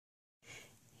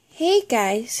Hey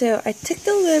guys, so I took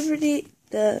the liberty,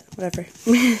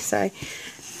 sorry,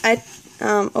 I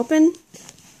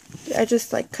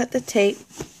just like cut the tape,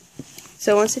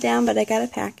 so it won't sit down, but I got a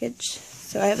package,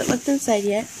 so I haven't looked inside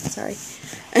yet, sorry,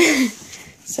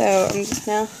 so I'm just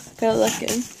now gonna look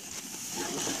in.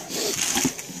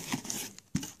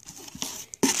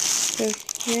 So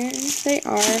here they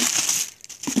are.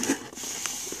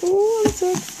 Ooh, I'm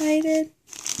so excited.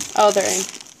 Oh, they're in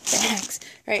bags.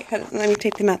 Alright, hold on, let me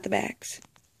take them out the bags.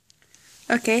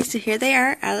 Okay, so here they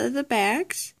are out of the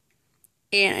bags.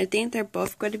 And I think they're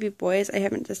both going to be boys. I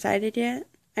haven't decided yet.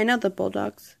 I know the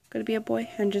bulldog's going to be a boy.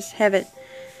 I just haven't.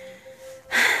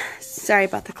 Sorry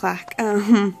about the clock.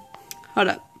 Hold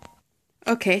up.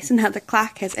 Okay, so now the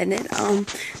clock has ended.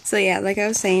 So yeah, like I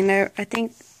was saying, I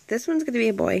think this one's going to be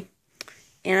a boy.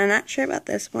 And I'm not sure about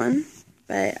this one.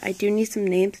 But I do need some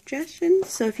name suggestions.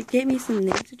 So if you gave me some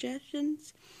name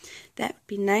suggestions, that would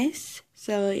be nice.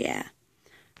 So yeah.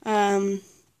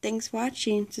 Thanks for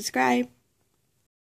watching. Subscribe.